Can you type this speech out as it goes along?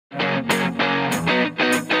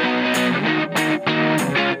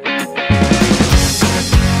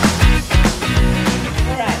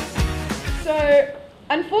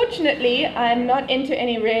unfortunately, I'm not into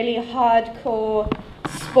any really hardcore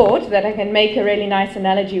sport that I can make a really nice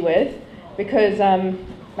analogy with, because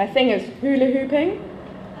my thing is hula hooping.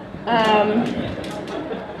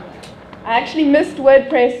 I actually missed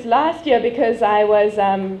WordPress last year because I was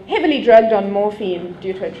heavily drugged on morphine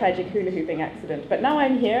due to a tragic hula hooping accident. But now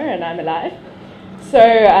I'm here and I'm alive. So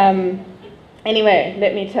anyway,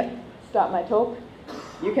 let me start my talk.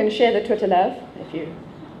 You can share the Twitter love if you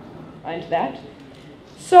are into that.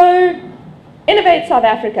 So, Innovate South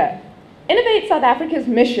Africa. Innovate South Africa's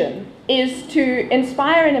mission is to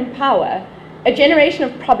inspire and empower a generation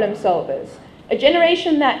of problem solvers, a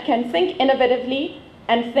generation that can think innovatively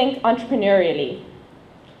and think entrepreneurially.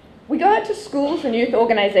 We go out to schools and youth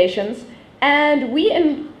organizations and we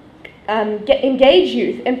engage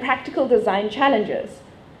youth in practical design challenges.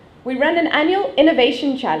 We run an annual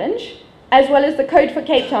innovation challenge as well as the Code for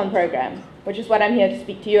Cape Town program, which is what I'm here to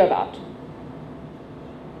speak to you about.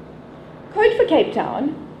 Code for Cape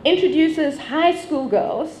Town introduces high school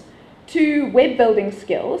girls to web building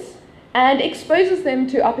skills and exposes them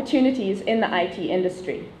to opportunities in the IT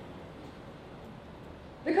industry.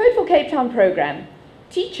 The Code for Cape Town program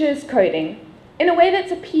teaches coding in a way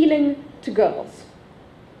that's appealing to girls.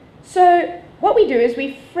 So what we do is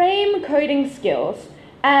we frame coding skills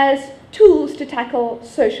as tools to tackle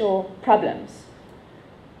social problems.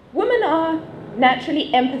 Women are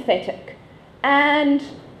naturally empathetic, and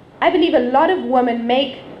I believe a lot of women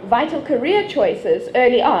make vital career choices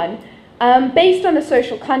early on based on a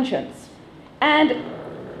social conscience, and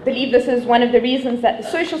believe this is one of the reasons that the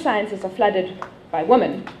social sciences are flooded by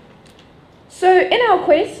women. So in our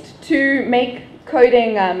quest to make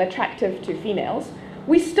coding attractive to females,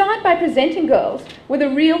 we start by presenting girls with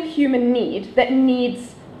a real human need that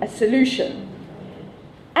needs a solution.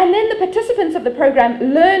 And then the participants of the program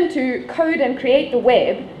learn to code and create the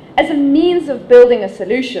web as a means of building a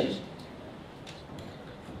solution.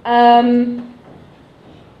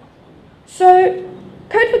 So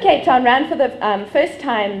Code for Cape Town ran for the first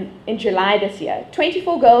time in July this year.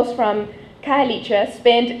 24 girls from Khayelitsha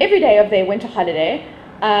spent every day of their winter holiday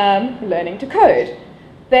learning to code.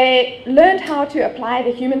 They learned how to apply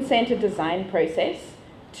the human-centered design process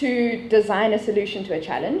to design a solution to a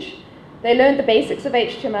challenge. They learned the basics of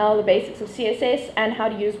HTML, the basics of CSS, and how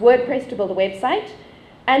to use WordPress to build a website.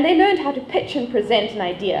 And they learned how to pitch and present an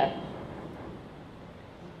idea.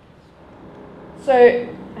 So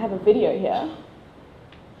I have a video here.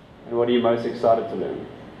 And what are you most excited to learn?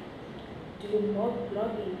 Doing more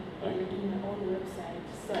blogging and doing my own website.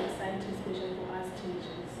 So excited, especially for us teenagers.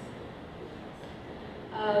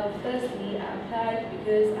 Firstly, I applied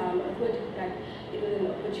because I thought that it was an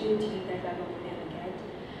opportunity that I would never get.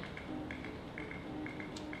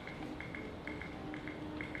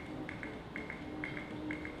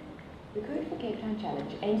 The Code for Cape Town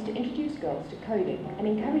Challenge aims to introduce girls to coding and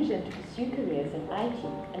encourage them to pursue careers in IT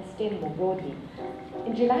and STEM more broadly.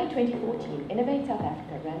 In July 2014, Innovate South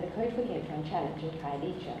Africa ran the Code for Cape Town Challenge in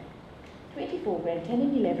Khayelitsha. 24 grade 10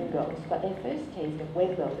 and 11 girls got their first taste of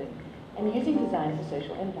web building and using design for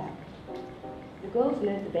social impact. The girls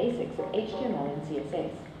learned the basics of HTML and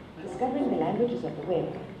CSS, discovering the languages of the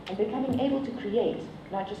web and becoming able to create,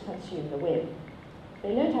 not just consume the web.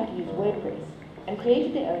 They learned how to use WordPress and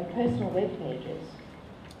created their own personal web pages.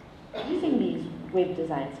 Using these web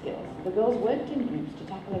design skills, the girls worked in groups to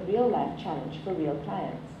tackle a real-life challenge for real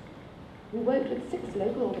clients. We worked with 6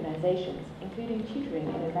 local organizations, including tutoring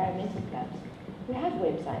and environmental clubs, who have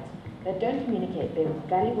websites that don't communicate their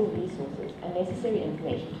valuable resources and necessary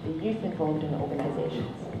information to the youth involved in the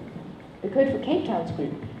organizations. The Code for Cape Town's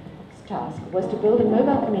group's task was to build a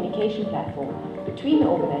mobile communication platform between the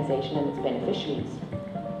organization and its beneficiaries.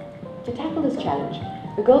 To tackle this challenge,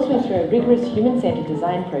 the girls went through a rigorous human-centered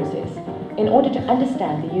design process in order to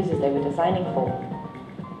understand the users they were designing for.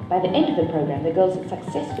 By the end of the program, the girls had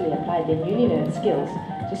successfully applied their newly learned skills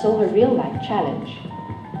to solve a real-life challenge.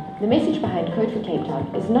 The message behind Code for Cape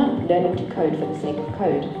Town is not learning to code for the sake of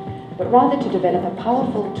code, but rather to develop a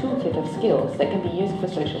powerful toolkit of skills that can be used for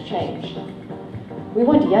social change. We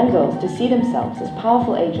want young girls to see themselves as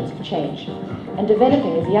powerful agents of change and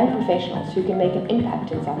developing as young professionals who can make an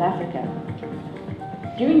impact in South Africa.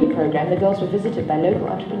 During the program, the girls were visited by local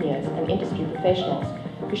entrepreneurs and industry professionals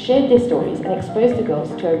who shared their stories and exposed the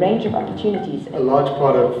girls to a range of opportunities. A large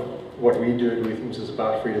part of what we do at WeThemes is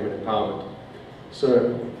about freedom and empowerment.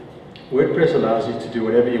 So WordPress allows you to do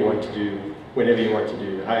whatever you want to do, whenever you want to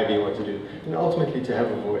do, however you want to do, and ultimately to have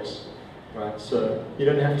a voice. Right? So you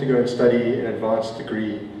don't have to go and study an advanced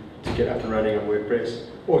degree to get up and running on WordPress,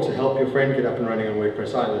 or to help your friend get up and running on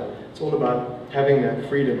WordPress either. It's all about having that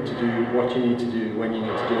freedom to do what you need to do, when you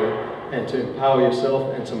need to do it, and to empower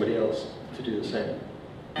yourself and somebody else to do the same.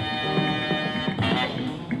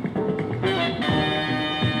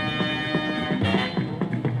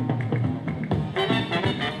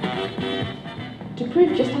 To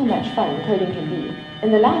prove just how much fun coding can be,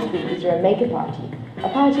 in the last week we threw a maker party, a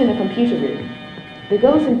party in a computer room. The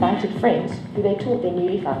girls invited friends who they taught their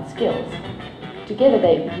newly found skills. Together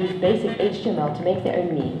they used basic HTML to make their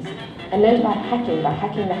own memes and learned about hacking by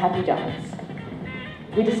hacking the happy dance.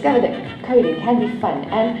 We discovered that coding can be fun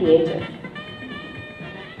and creative.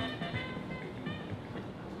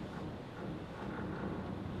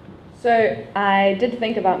 So I did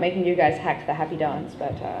think about making you guys hack the happy dance,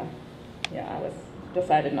 but yeah, I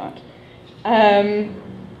decided not.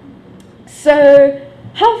 So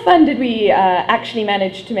how fun did we actually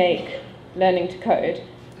manage to make learning to code?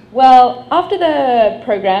 Well, after the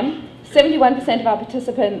program, 71% of our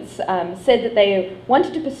participants said that they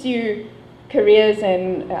wanted to pursue careers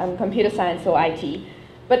in computer science or IT.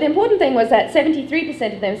 But the important thing was that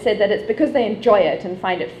 73% of them said that it's because they enjoy it and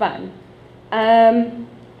find it fun.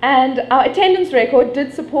 And our attendance record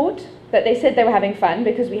did support that they said they were having fun,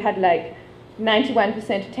 because we had like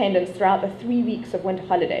 91% attendance throughout the 3 weeks of winter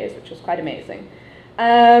holidays, which was quite amazing.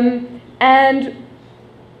 And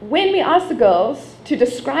when we asked the girls to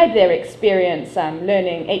describe their experience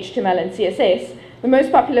learning HTML and CSS, the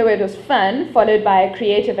most popular word was fun, followed by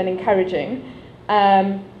creative and encouraging.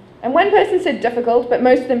 And one person said difficult, but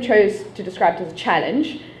most of them chose to describe it as a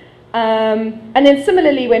challenge. And then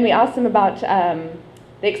similarly, when we asked them about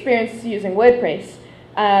the experience using WordPress,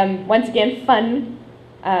 once again, fun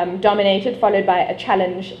dominated, followed by a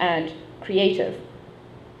challenge and creative.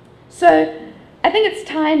 So I think it's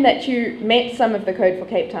time that you met some of the Code for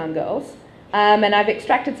Cape Town girls, and I've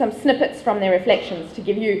extracted some snippets from their reflections to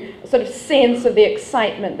give you a sort of sense of the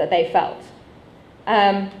excitement that they felt.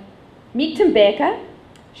 Meet Timbeka.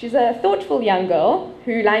 She's a thoughtful young girl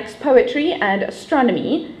who likes poetry and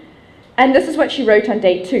astronomy, and this is what she wrote on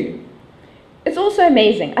day 2. It's also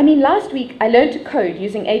amazing. I mean, last week I learned to code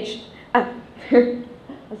using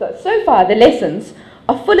So far, the lessons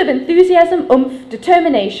are full of enthusiasm, oomph,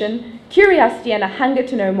 determination, curiosity, and a hunger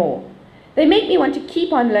to know more. They make me want to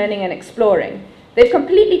keep on learning and exploring. They've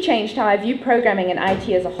completely changed how I view programming and IT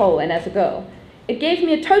as a whole and as a girl. It gave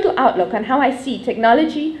me a total outlook on how I see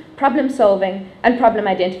technology, problem solving, and problem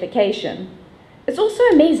identification. It's also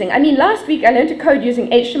amazing. I mean, last week I learned to code using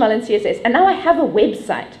HTML and CSS, and now I have a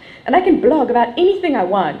website, and I can blog about anything I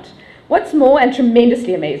want. What's more and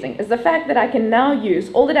tremendously amazing is the fact that I can now use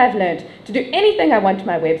all that I've learned to do anything I want to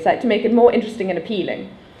my website to make it more interesting and appealing.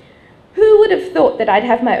 Who would have thought that I'd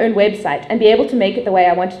have my own website and be able to make it the way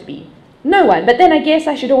I want it to be? No one, but then I guess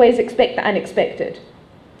I should always expect the unexpected.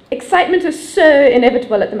 Excitement is so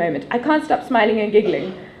inevitable at the moment. I can't stop smiling and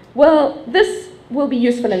giggling. Well, this will be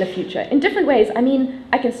useful in the future. In different ways, I mean,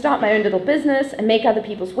 I can start my own little business and make other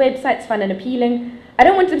people's websites fun and appealing. I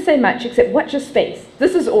don't want to say much except watch your space.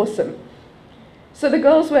 This is awesome. So the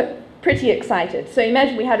girls were pretty excited. So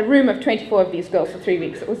imagine we had a room of 24 of these girls for 3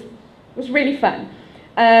 weeks. It was really fun.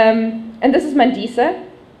 And this is Mandisa.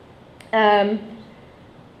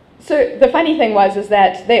 So the funny thing is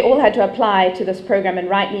that they all had to apply to this program and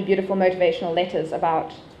write me beautiful motivational letters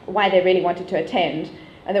about why they really wanted to attend.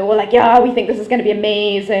 And they were all like, yeah, we think this is going to be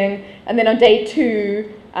amazing. And then on day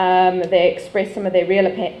 2, they expressed some of their real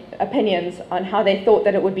opinions on how they thought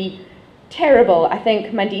that it would be terrible. I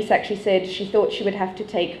think Mandisa actually said she thought she would have to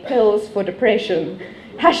take pills for depression.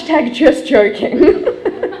 Hashtag just joking.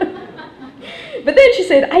 But then she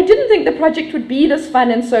said, I didn't think the project would be this fun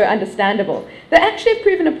and so understandable. They actually have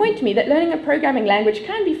proven a point to me that learning a programming language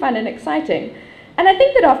can be fun and exciting. And I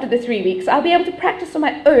think that after the 3 weeks, I'll be able to practice on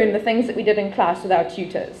my own the things that we did in class with our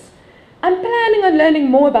tutors. I'm planning on learning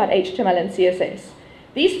more about HTML and CSS.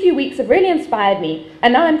 These few weeks have really inspired me,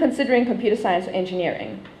 and now I'm considering computer science or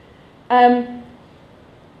engineering.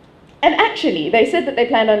 And actually, they said that they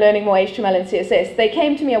planned on learning more HTML and CSS. They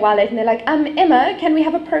came to me a while later and they're like, Emma, can we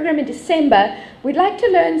have a program in December? We'd like to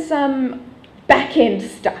learn some back-end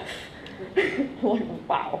stuff. Like,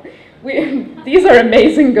 wow, these are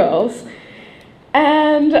amazing girls.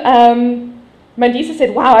 And Mandisa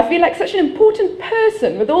said, wow, I feel like such an important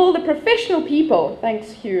person with all the professional people,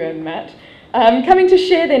 thanks Hugh and Matt, coming to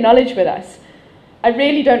share their knowledge with us. I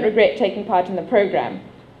really don't regret taking part in the program.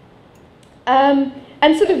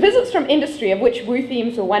 And so the visits from industry, of which Woo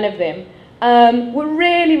Themes were one of them, were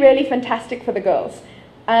really, really fantastic for the girls.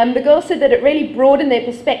 The girls said that it really broadened their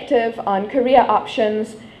perspective on career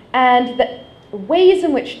options and the ways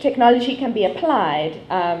in which technology can be applied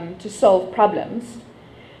to solve problems.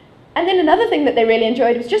 And then another thing that they really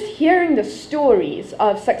enjoyed was just hearing the stories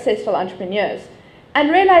of successful entrepreneurs. and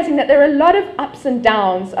realizing that there are a lot of ups and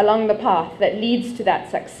downs along the path that leads to that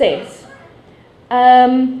success.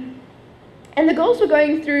 And the girls were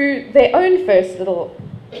going through their own first little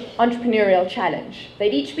entrepreneurial challenge.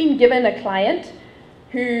 They'd each been given a client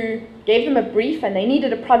who gave them a brief and they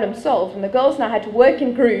needed a problem solved, and the girls now had to work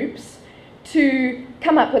in groups to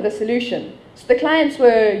come up with a solution. So the clients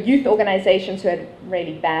were youth organizations who had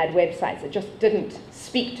really bad websites that just didn't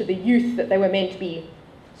speak to the youth that they were meant to be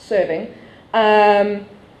serving. And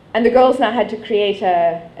the girls now had to create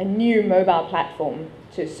a new mobile platform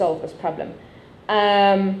to solve this problem.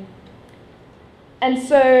 And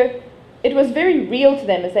so it was very real to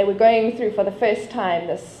them as they were going through for the first time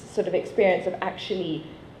this sort of experience of actually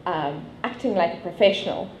acting like a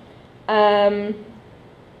professional. And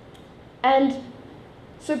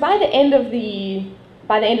so by the end of the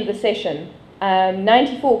session,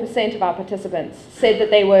 94% of our participants said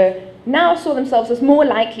that they now saw themselves as more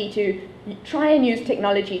likely to try and use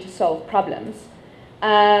technology to solve problems.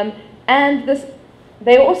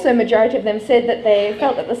 They also, majority of them said that they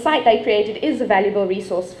felt that the site they created is a valuable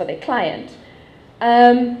resource for their client.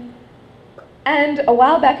 And a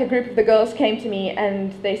while back, a group of the girls came to me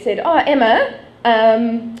and they said, "Oh, Emma,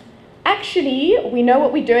 actually, we know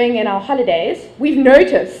what we're doing in our holidays. We've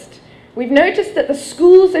noticed that the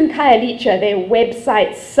schools in Khayelitsha, their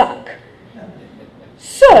websites suck.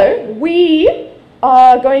 So we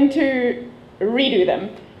are going to redo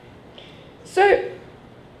them." So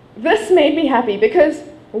this made me happy, because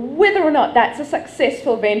whether or not that's a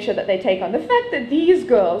successful venture that they take on, the fact that these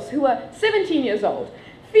girls who are 17 years old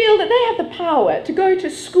feel that they have the power to go to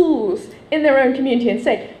schools in their own community and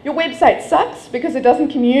say, "Your website sucks because it doesn't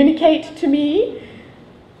communicate to me.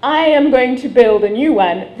 I am going to build a new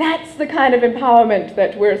one." That's the kind of empowerment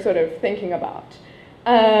that we're sort of thinking about.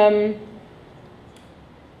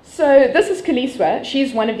 So this is Kaliswa.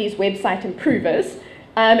 She's one of these website improvers.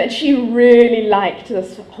 And she really liked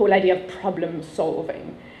this whole idea of problem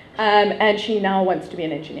solving. And she now wants to be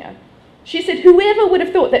an engineer. She said, "Whoever would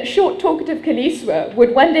have thought that short, talkative Kaliswa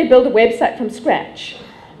would one day build a website from scratch?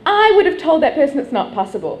 I would have told that person it's not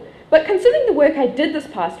possible. But considering the work I did this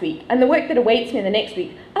past week and the work that awaits me in the next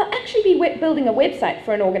week, I'll actually be building a website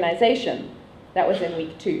for an organization." That was in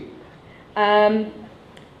week 2.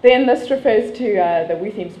 Then this refers to the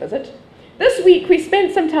WooThemes visit. "This week we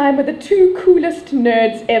spent some time with the 2 coolest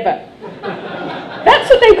nerds ever." That's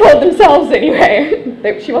what they called themselves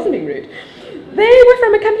anyway. She wasn't being rude. "They were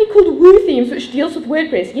from a company called WooThemes, which deals with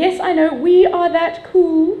WordPress. Yes, I know, we are that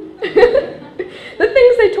cool." "The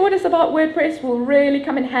things they taught us about WordPress will really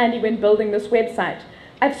come in handy when building this website.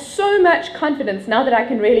 I have so much confidence now that I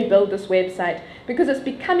can really build this website because it's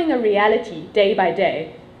becoming a reality day by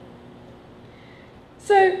day."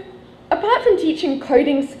 So, apart from teaching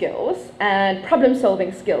coding skills and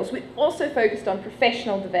problem-solving skills, we also focused on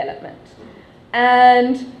professional development.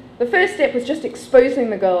 And the first step was just exposing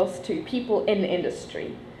the girls to people in the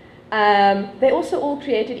industry. They also all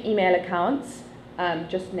created email accounts,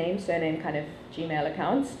 just name, surname kind of Gmail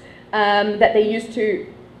accounts, that they used to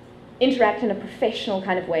interact in a professional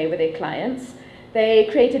kind of way with their clients. They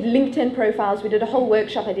created LinkedIn profiles. We did a whole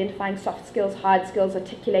workshop identifying soft skills, hard skills,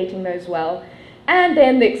 articulating those well. And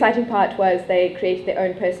then the exciting part was they created their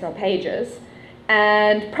own personal pages.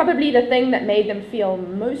 And probably the thing that made them feel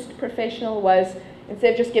most professional was,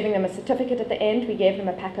 instead of just giving them a certificate at the end, we gave them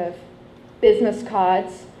a pack of business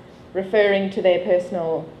cards referring to their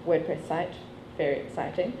personal WordPress site. Very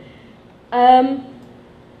exciting. And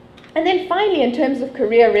then finally, in terms of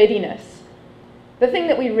career readiness, the thing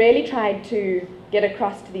that we really tried to get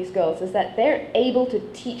across to these girls is that they're able to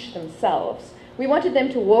teach themselves. We wanted them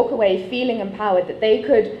to walk away feeling empowered, that they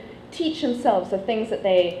could teach themselves the things that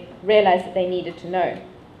they realized that they needed to know.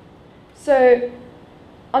 So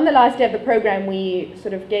on the last day of the program, we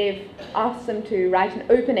sort of asked them to write an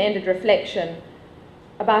open-ended reflection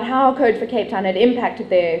about how Code for Cape Town had impacted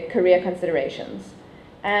their career considerations.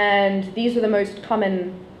 And these were the most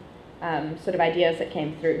common sort of ideas that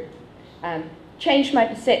came through. Changed my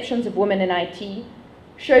perceptions of women in IT,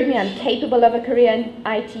 showed me I'm capable of a career in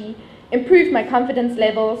IT, improved my confidence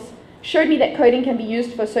levels, showed me that coding can be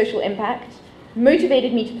used for social impact,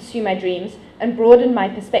 motivated me to pursue my dreams, and broadened my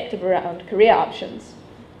perspective around career options.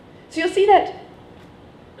 So you'll see that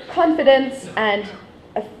confidence and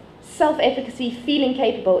self-efficacy, feeling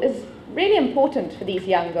capable, is really important for these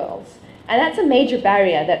young girls. And that's a major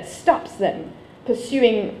barrier that stops them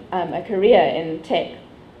pursuing a career in tech.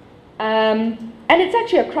 And it's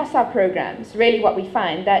actually across our programs, really what we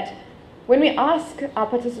find, that when we ask our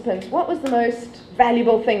participants, what was the most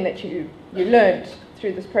valuable thing that you learned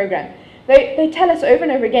through this program, they tell us over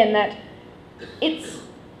and over again that it's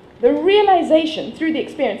the realization through the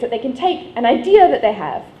experience that they can take an idea that they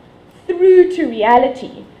have through to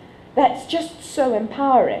reality, that's just so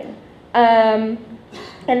empowering. And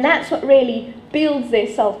that's what really builds their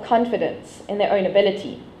self-confidence in their own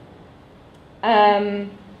ability. So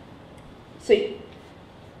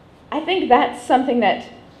I think that's something that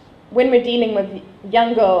when we're dealing with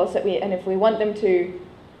young girls, and if we want them to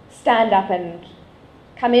stand up and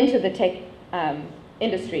come into the tech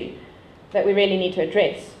industry, that we really need to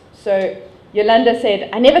address. So Yolanda said,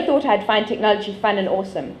 I never thought I'd find technology fun and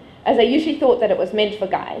awesome, as I usually thought that it was meant for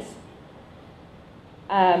guys.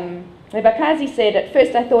 Rebakazi said, at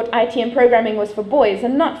first I thought IT and programming was for boys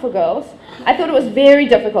and not for girls. I thought it was very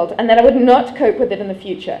difficult and that I would not cope with it in the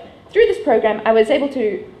future. Through this program, I was able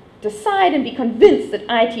to decide and be convinced that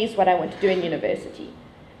IT is what I want to do in university.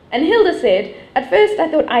 And Hilda said, at first I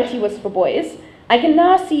thought IT was for boys. I can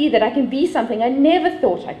now see that I can be something I never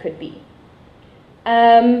thought I could be.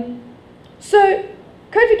 So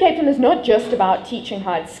Code for Cape Town is not just about teaching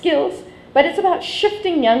hard skills, but it's about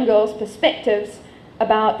shifting young girls' perspectives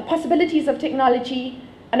about the possibilities of technology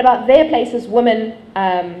and about their place as women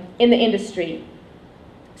in the industry.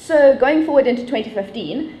 So going forward into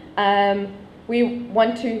 2015, we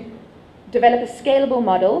want to develop a scalable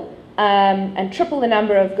model and triple the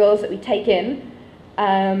number of girls that we take in.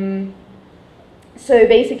 So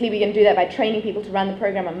basically we can do that by training people to run the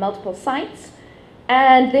program on multiple sites.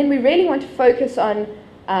 And then we really want to focus on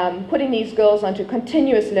putting these girls onto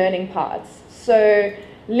continuous learning paths. So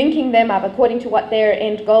linking them up according to what their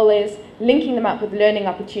end goal is, linking them up with learning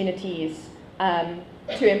opportunities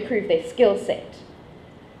to improve their skill set.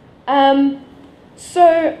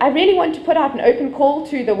 So I really want to put out an open call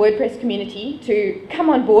to the WordPress community to come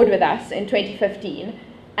on board with us in 2015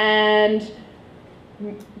 and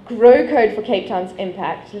grow Code for Cape Town's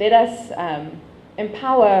impact. Let us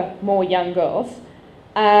empower more young girls.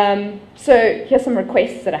 So here's some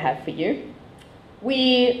requests that I have for you.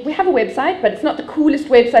 We have a website, but it's not the coolest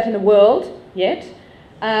website in the world yet,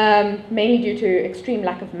 mainly due to extreme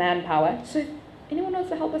lack of manpower. So if anyone wants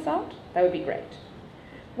to help us out, that would be great.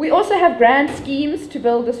 We also have grand schemes to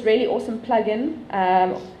build this really awesome plugin.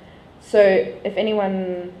 So if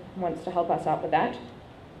anyone wants to help us out with that.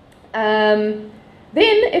 Then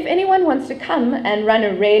if anyone wants to come and run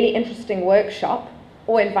a really interesting workshop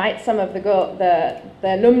or invite some of the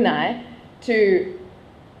alumni to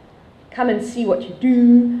come and see what you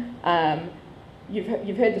do.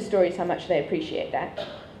 You've heard the stories, how much they appreciate that.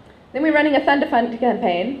 Then we're running a Thunder Fund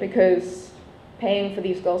campaign because paying for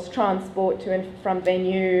these girls' transport to and from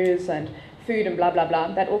venues and food and blah, blah, blah,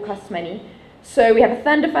 that all costs money. So we have a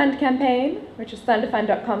Thunder Fund campaign, which is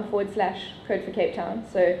thunderfund.com/Code for Cape Town.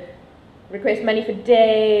 So request money for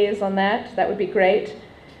days on that. That would be great.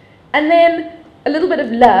 And then a little bit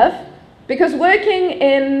of love, because working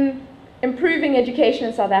in improving education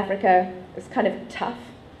in South Africa is kind of tough.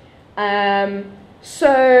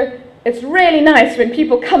 So it's really nice when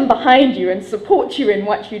people come behind you and support you in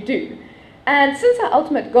what you do. And since our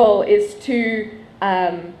ultimate goal is to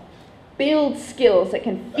build skills that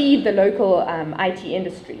can feed the local IT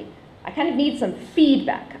industry, I kind of need some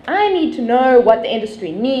feedback. I need to know what the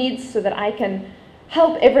industry needs so that I can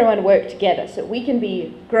help everyone work together so we can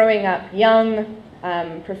be growing up young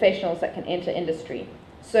professionals that can enter industry.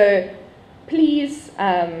 So please,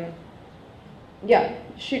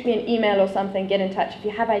 shoot me an email or something, get in touch. If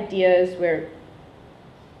you have ideas, we're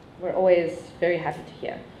always very happy to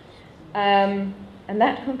hear. And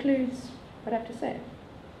that concludes what I have to say.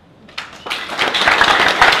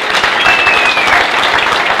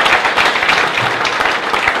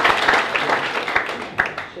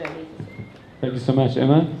 Thank you so much,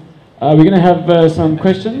 Emma. We're going to have some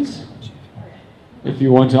questions. If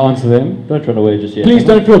you want to answer them. Don't run away just yet. Please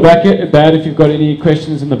don't feel bad if you've got any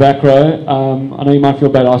questions in the back row. I know you might feel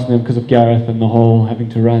bad asking them because of Gareth and the whole having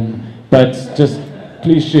to run. But just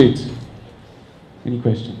please shoot. Any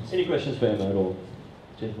questions? Any questions for Emma at all?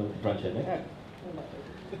 Gentleman in front here, Nick.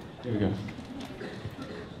 Here we go.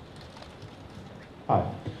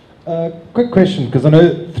 Hi. Quick question, because I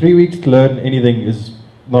know 3 weeks to learn anything is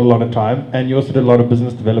not a lot of time, and you also did a lot of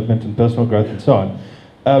business development and personal growth and so on.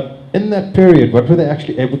 In that period, what were they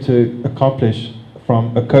actually able to accomplish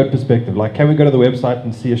from a code perspective? Like, can we go to the website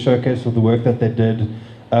and see a showcase of the work that they did?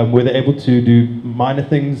 Were they able to do minor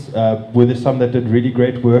things? Were there some that did really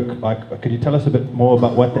great work? Like, could you tell us a bit more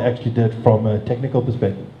about what they actually did from a technical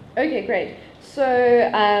perspective? Okay, great.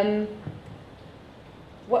 So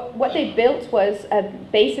what they built was a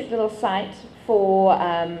basic little site for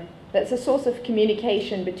that's a source of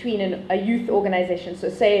communication between a youth organization. So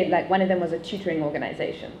say like one of them was a tutoring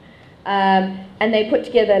organization. And they put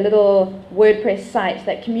together a little WordPress site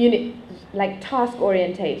that like task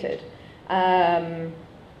orientated.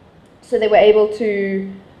 So they were able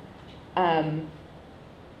to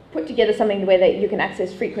put together something where you can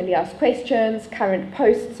access frequently asked questions, current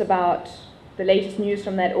posts about the latest news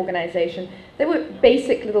from that organization. They were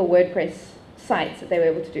basic little WordPress sites that they were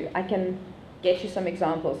able to do. I can get you some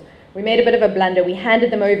examples. We made a bit of a blunder. We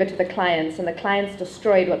handed them over to the clients, and the clients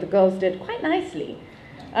destroyed what the girls did quite nicely.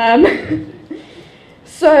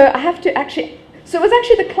 So I have to actually, so it was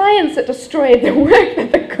actually the clients that destroyed the work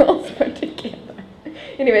that the girls put together.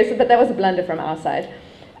 Anyway, but that was a blunder from our side.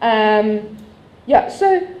 Yeah,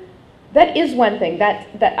 so that is one thing that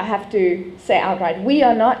I have to say outright. We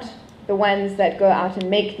are not the ones that go out and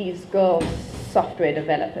make these girls software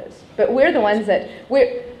developers, but we're the ones that,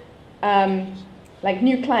 we're like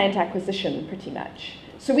new client acquisition pretty much.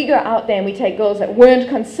 So we go out there and we take girls that weren't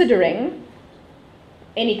considering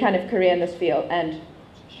any kind of career in this field and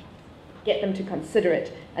get them to consider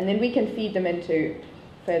it, and then we can feed them into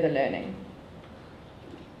further learning.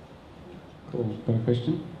 Cool. Got a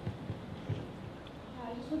question?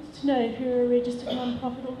 I just wanted to know if you're a registered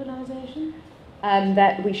non-profit organisation.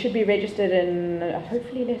 That we should be registered in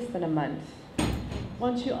hopefully less than a month.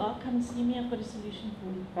 Once you are, come see me. I've got a solution for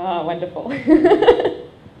you. Ah, wonderful.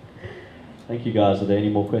 Thank you, guys. Are there any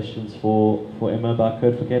more questions for Emma about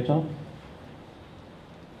Code for Cape Town?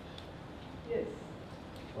 Yes.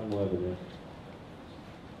 One more over there.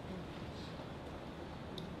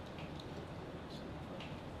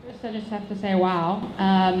 First, I just have to say wow.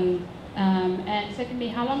 And secondly,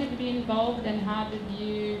 how long have you been involved, and how did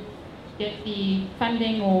you get the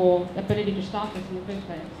funding or ability to start this in the first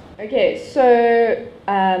place? Okay, so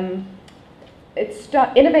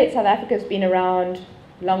Innovate South Africa has been around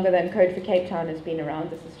longer than Code for Cape Town has been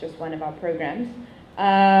around. This is just one of our programs.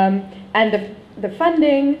 And the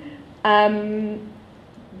funding,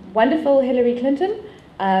 wonderful Hillary Clinton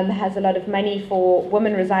has a lot of money for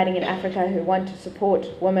women residing in Africa who want to support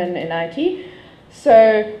women in IT.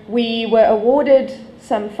 So we were awarded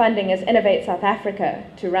some funding as Innovate South Africa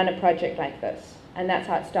to run a project like this. And that's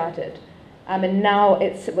how it started. And now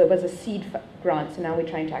it was a seed grant, so now we're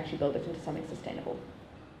trying to actually build it into something sustainable.